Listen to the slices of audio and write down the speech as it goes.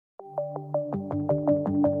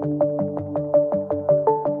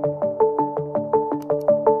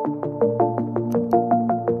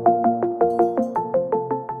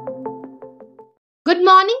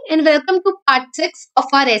and welcome to part 6 of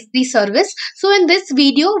our S3 service. So in this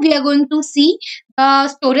video, we are going to see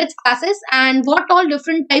storage classes and what all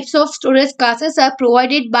different types of storage classes are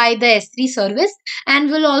provided by the S3 service,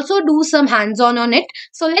 and we'll also do some hands-on on it.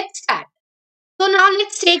 So let's start. So now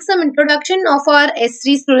let's take some introduction of our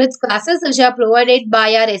S3 storage classes which are provided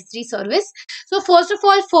by our S3 service. So first of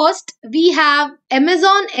all, first we have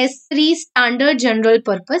Amazon S3 Standard General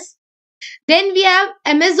Purpose. Then we have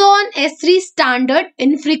Amazon S3 Standard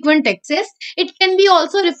Infrequent Access. It can be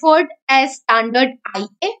also referred as Standard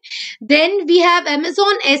IA. Then we have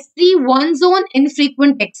Amazon S3 One Zone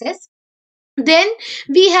Infrequent Access. Then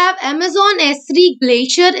we have Amazon S3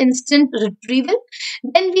 Glacier Instant Retrieval.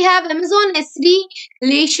 Then we have Amazon S3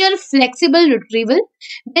 Glacier Flexible Retrieval.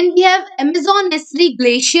 Then we have Amazon S3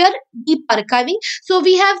 Glacier Deep Archiving. So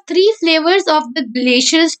we have three flavors of the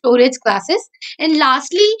Glacier storage classes. And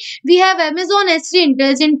lastly, we have Amazon S3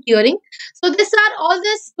 Intelligent Tiering. So these are all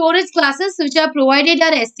the storage classes which are provided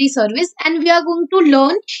our S3 service, and we are going to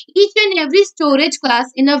learn each and every storage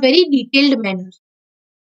class in a very detailed manner.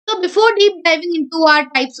 So before deep diving into our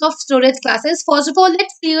types of storage classes, first of all,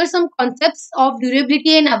 let's clear some concepts of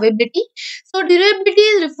durability and availability. So durability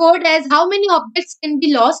is referred as how many objects can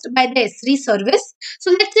be lost by the S3 service. So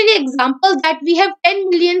let's take an example that we have 10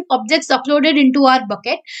 million objects uploaded into our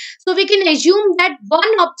bucket. So we can assume that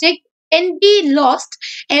one object can be lost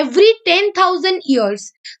every 10,000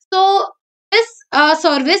 years. So this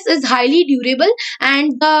service is highly durable,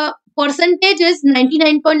 and the percentage is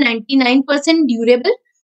 99.99% durable.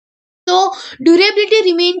 So durability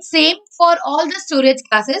remains same for all the storage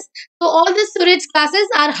classes. So all the storage classes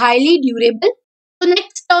are highly durable. So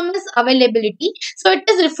next term is availability. So it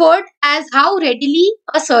is referred as how readily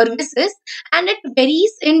a service is, and it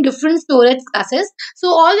varies in different storage classes. So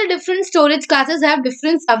all the different storage classes have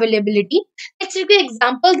different availability. Let's take an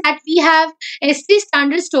example that we have S3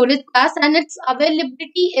 standard storage class and its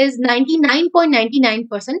availability is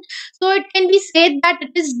 99.99%. So it can be said that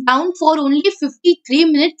it is down for only 53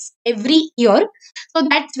 minutes every year. So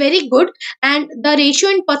that's very good, and the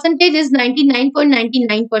ratio in percentage is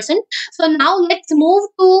 99.99%. So now let's move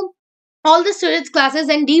to all the storage classes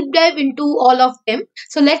and deep dive into all of them.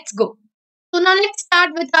 So let's go. So now let's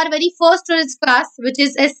start with our very first storage class, which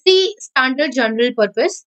is S3 Standard General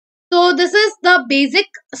Purpose. So this is the basic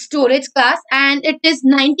storage class, and it is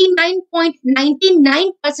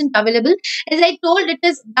 99.99% available. As I told, it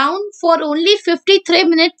is down for only 53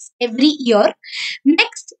 minutes every year.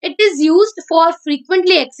 Next, it is used for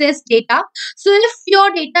frequently accessed data. So if your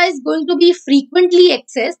data is going to be frequently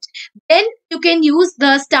accessed, then you can use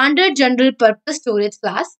the Standard General Purpose storage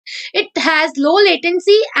class. It has low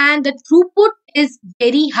latency and the throughput is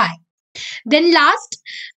very high. Then last,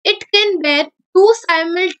 it can bear two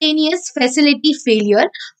simultaneous facility failure.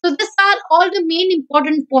 So these are all the main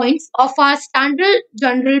important points of our Standard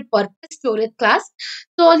General Purpose storage class.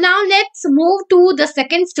 So now let's move to the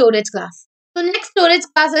second storage class. So next storage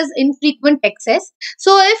class is infrequent access.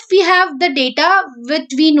 So if we have the data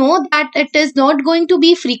which we know that it is not going to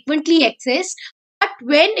be frequently accessed, but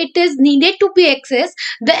when it is needed to be accessed,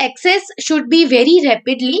 the access should be very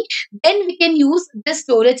rapidly, then we can use the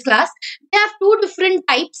storage class. We have two different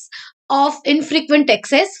types of infrequent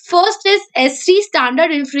access. First is S3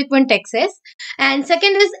 standard infrequent access, and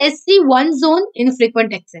second is S3 one zone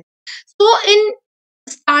infrequent access. So in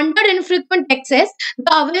standard infrequent access,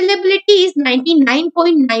 the availability is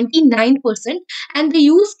 99.99%, and the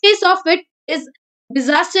use case of it is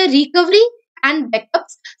disaster recovery and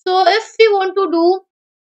backups. So if we want to do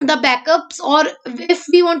the backups, or if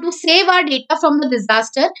we want to save our data from the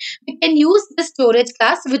disaster, we can use the storage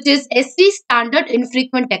class, which is S3 standard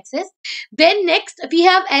infrequent access. Then next we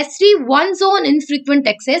have S3 one zone infrequent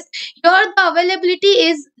access. Here the availability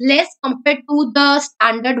is less compared to the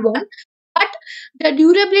standard one, but the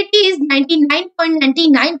durability is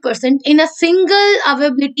 99.99% in a single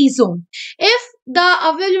availability zone. If the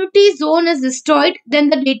availability zone is destroyed, then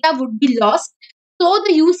the data would be lost. So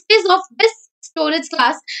the use case of this storage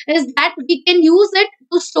class is that we can use it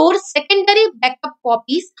to store secondary backup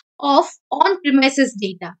copies of on-premises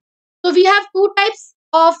data. So we have two types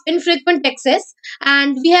of infrequent access,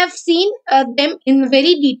 and we have seen them in a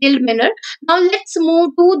very detailed manner. Now let's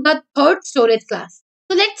move to the third storage class.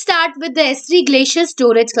 So let's start with the S3 Glacier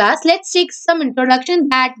storage class. Let's take some introduction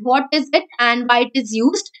that what is it and why it is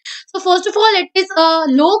used. So first of all, it is a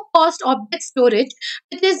low cost object storage.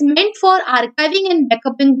 It is meant for archiving and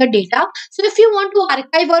backupping the data. So if you want to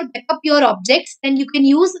archive or backup your objects, then you can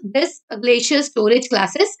use this Glacier storage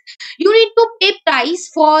classes. You need to pay price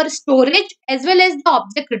for storage as well as the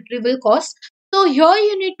object retrieval cost. So here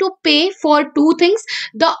you need to pay for two things: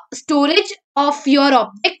 the storage of your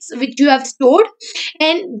objects which you have stored.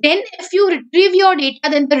 And then if you retrieve your data,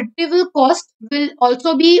 then the retrieval cost will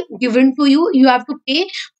also be given to you. You have to pay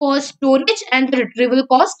for storage and the retrieval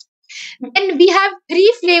cost. Then we have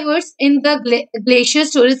three flavors in the Glacier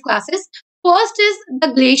storage classes. First is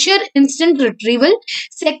the Glacier instant retrieval.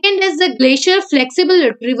 Second is the Glacier flexible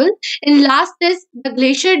retrieval. And last is the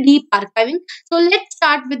Glacier deep archiving. So let's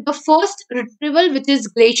start with the first retrieval, which is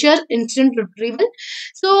Glacier instant retrieval.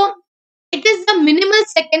 So it is the minimal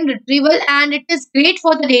second retrieval and it is great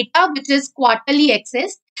for the data which is quarterly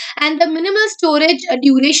accessed. And the minimal storage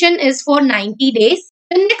duration is for 90 days.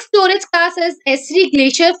 The next storage class is S3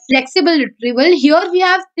 Glacier Flexible Retrieval. Here we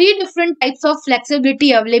have three different types of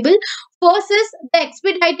flexibility available. First is the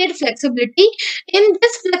expedited flexibility. In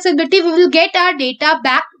this flexibility, we will get our data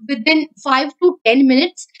back within 5 to 10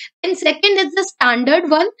 minutes. And second is the standard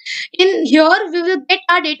one. In here, we will get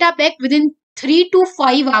our data back within 3 to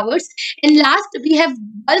 5 hours. And last, we have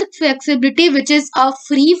bulk flexibility, which is a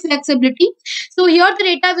free flexibility. So here the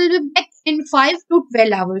data will be back in 5 to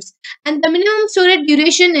 12 hours. And the minimum storage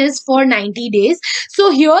duration is for 90 days.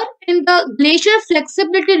 So here in the Glacier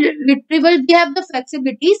flexibility retrieval, we have the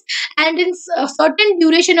flexibilities, and in a certain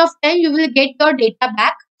duration of time, you will get your data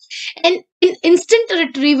back. And in instant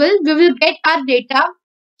retrieval, we will get our data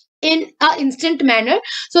in a instant manner.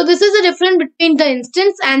 So this is the difference between the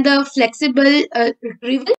instance and the flexible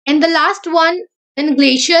retrieval. And the last one in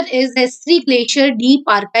Glacier is S3 Glacier Deep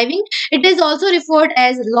Archiving. It is also referred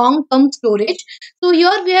as long-term storage. So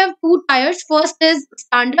here we have two tiers. First is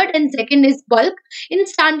standard and second is bulk. In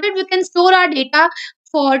standard, we can store our data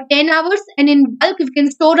for 10 hours, and in bulk we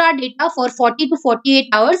can store our data for 40 to 48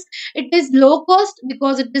 hours. It is low cost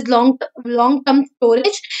because it is long term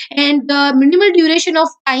storage, and the minimal duration of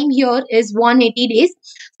time here is 180 days.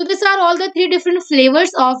 So these are all the three different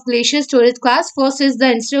flavors of Glacier storage class. First is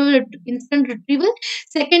the instant retrieval,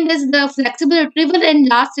 second is the flexible retrieval, and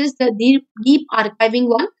last is the deep archiving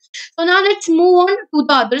one. So now let's move on to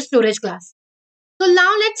the other storage class. So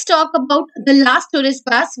now let's talk about the last storage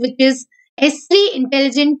class, which is S3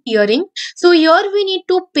 intelligent tiering. So here we need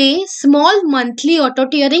to pay small monthly auto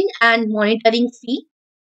tiering and monitoring fee.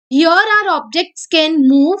 Here our objects can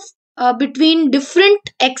move between different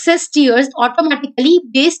access tiers automatically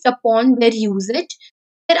based upon their usage.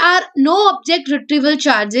 There are no object retrieval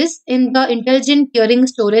charges in the intelligent tiering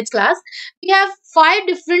storage class. We have five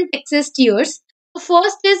different access tiers. The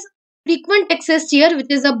first is frequent access tier, which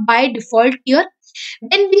is a by default tier.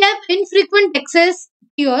 Then we have infrequent access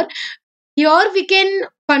tier. Here we can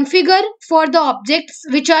configure for the objects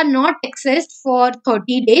which are not accessed for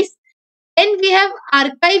 30 days. Then we have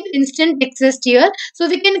archive instant access tier. So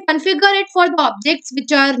we can configure it for the objects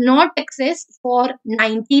which are not accessed for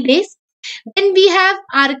 90 days. Then we have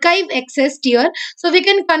archive access tier. So we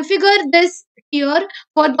can configure this tier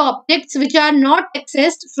for the objects which are not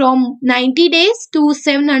accessed from 90 days to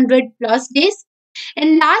 700 plus days.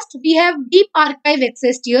 And last, we have deep archive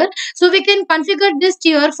access tier. So we can configure this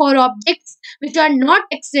tier for objects which are not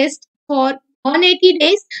accessed for 180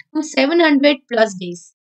 days to 700 plus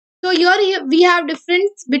days. So here we have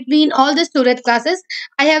difference between all the storage classes.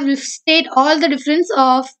 I have listed all the difference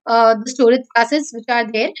of the storage classes which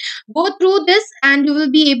are there. Go through this and you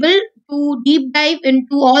will be able to deep dive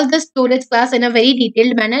into all the storage class in a very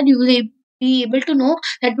detailed manner. You will be able to know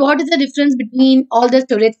that what is the difference between all the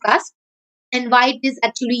storage class and why it is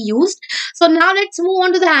actually used. So now let's move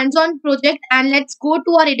on to the hands-on project and let's go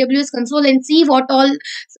to our AWS console and see what all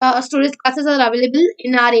storage classes are available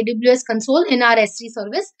in our AWS console in our S3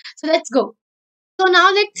 service. So let's go. So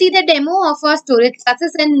now let's see the demo of our storage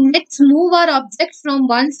classes and let's move our object from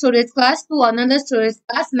one storage class to another storage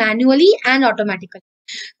class manually and automatically.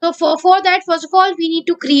 So for that, first of all, we need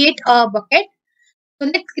to create a bucket. So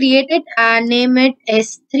let's create it and name it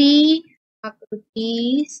S3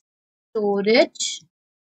 Activities Storage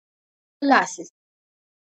Classes,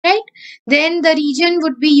 right? Then the region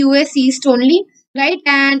would be US East only, right?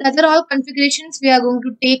 And other all configurations we are going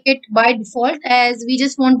to take it by default as we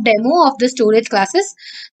just want demo of the storage classes.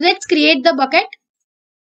 Let's create the bucket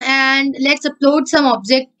and let's upload some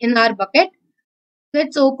object in our bucket.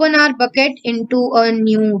 Let's open our bucket into a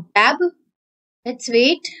new tab. Let's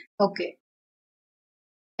wait. Okay.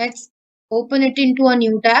 Let's open it into a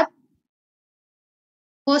new tab.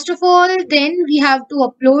 First of all, then we have to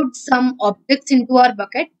upload some objects into our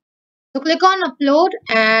bucket. So click on upload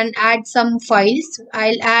and add some files.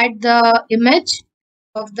 I'll add the image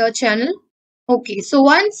of the channel. Okay, so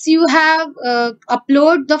once you have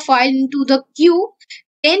upload the file into the queue,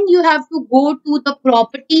 then you have to go to the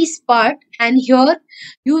properties part and here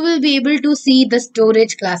you will be able to see the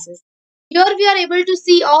storage classes. Here we are able to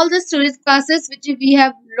see all the storage classes which we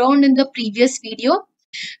have learned in the previous video,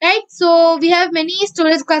 right? So we have many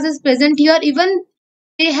storage classes present here. Even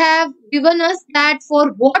they have given us that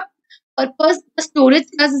for what purpose the storage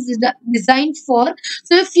class is designed for.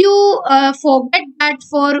 So if you forget that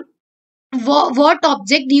for what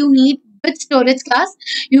object you need which storage class,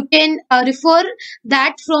 you can refer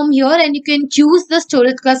that from here and you can choose the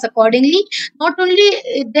storage class accordingly. Not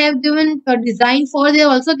only they have given a design for, they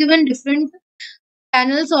have also given different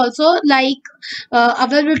panels also, like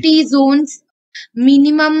availability zones,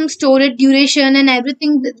 minimum storage duration, and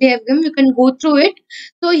everything that they have given. You can go through it.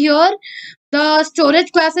 So here the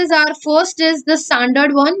storage classes are: first is the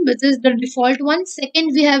standard one, which is the default one.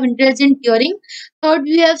 Second, we have intelligent tiering. Third,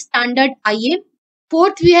 we have standard IA.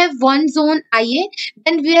 Fourth, we have one zone IA.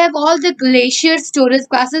 Then we have all the glacier storage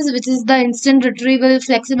classes, which is the instant retrieval,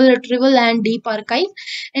 flexible retrieval, and deep archive.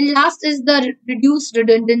 And last is the reduced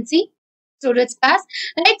redundancy storage class.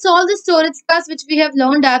 Right, so all the storage class which we have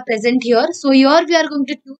learned are present here. So here we are going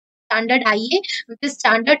to choose standard IA, which is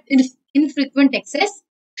standard infrequent access.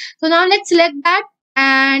 So now let's select that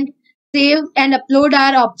and save and upload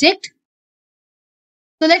our object.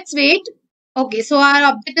 So let's wait. Okay, so our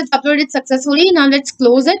object is uploaded successfully. Now let's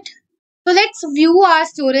close it. So let's view our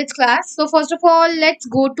storage class. So first of all, let's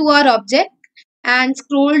go to our object and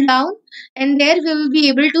scroll down, and there we will be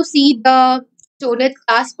able to see the storage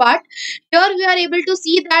class part. Here we are able to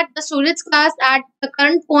see that the storage class at the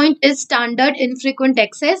current point is standard infrequent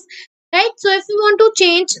access, right? So if we want to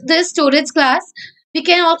change this storage class, we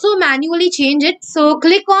can also manually change it. So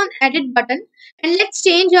click on edit button and let's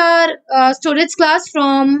change our storage class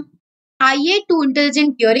from IA to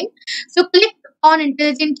intelligent tiering. So click on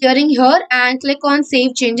intelligent tiering here and click on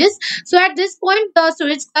save changes. So at this point the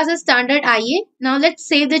storage class is standard IA. Now let's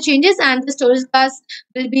save the changes and the storage class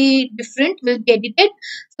will be different, will be edited.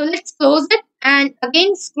 So let's close it and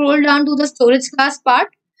again scroll down to the storage class part.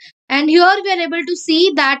 And here we are able to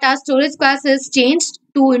see that our storage class is changed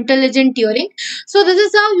to intelligent tiering. So this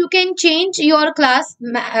is how you can change your class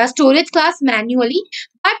storage class manually.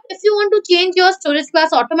 But if you want to change your storage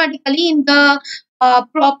class automatically in the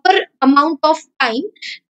proper amount of time,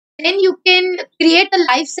 then you can create a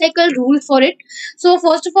life cycle rule for it. So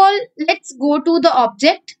first of all, let's go to the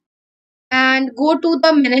object and go to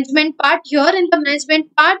the management part. Here in the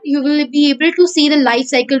management part, you will be able to see the life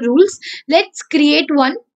cycle rules. Let's create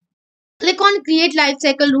one. Click on create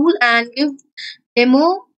lifecycle rule and give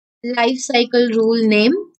demo lifecycle rule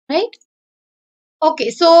name, right?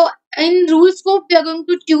 Okay, so in rule scope, we are going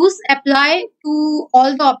to choose apply to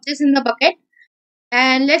all the objects in the bucket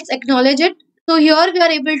and let's acknowledge it. So here we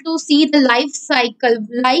are able to see the life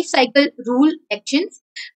cycle rule actions.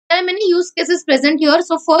 There are many use cases present here.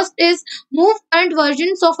 So first is move current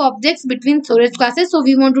versions of objects between storage classes. So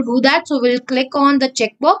we want to do that. So we'll click on the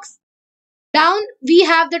checkbox. Down we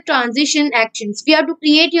have the transition actions. We have to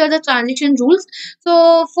create here the transition rules.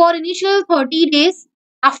 So for initial 30 days,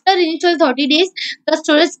 after initial 30 days, the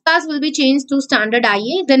storage class will be changed to standard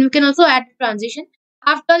IA. Then we can also add transition.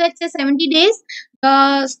 After let's say 70 days,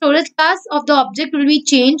 the storage class of the object will be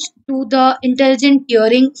changed to the intelligent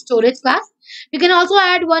tiering storage class. You can also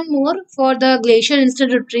add one more for the glacier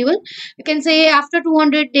instant retrieval. You can say after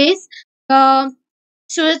 200 days, the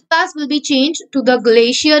storage class will be changed to the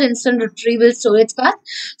glacier instant retrieval storage class.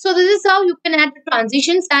 So this is how you can add the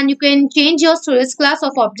transitions and you can change your storage class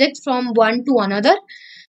of objects from one to another.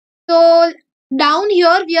 So down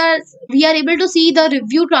here we are able to see the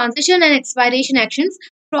review transition and expiration actions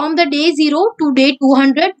from the day 0 to day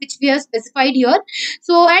 200, which we have specified here.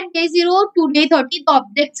 So at day 0 to day 30, the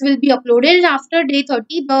objects will be uploaded, and after day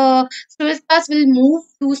 30, the storage class will move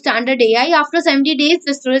to standard AI. After 70 days,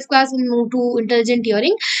 the storage class will move to intelligent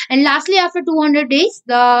tiering, and lastly, after 200 days,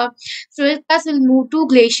 the storage class will move to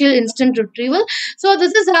glacial instant retrieval. So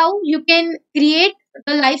this is how you can create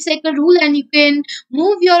the life cycle rule and you can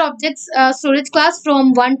move your objects storage class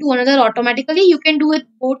from one to another automatically. You can do it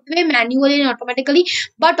both way, manually and automatically,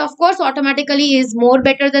 but of course automatically is more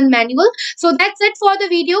better than manual. So that's it for the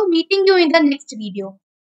video. Meeting you in the next video.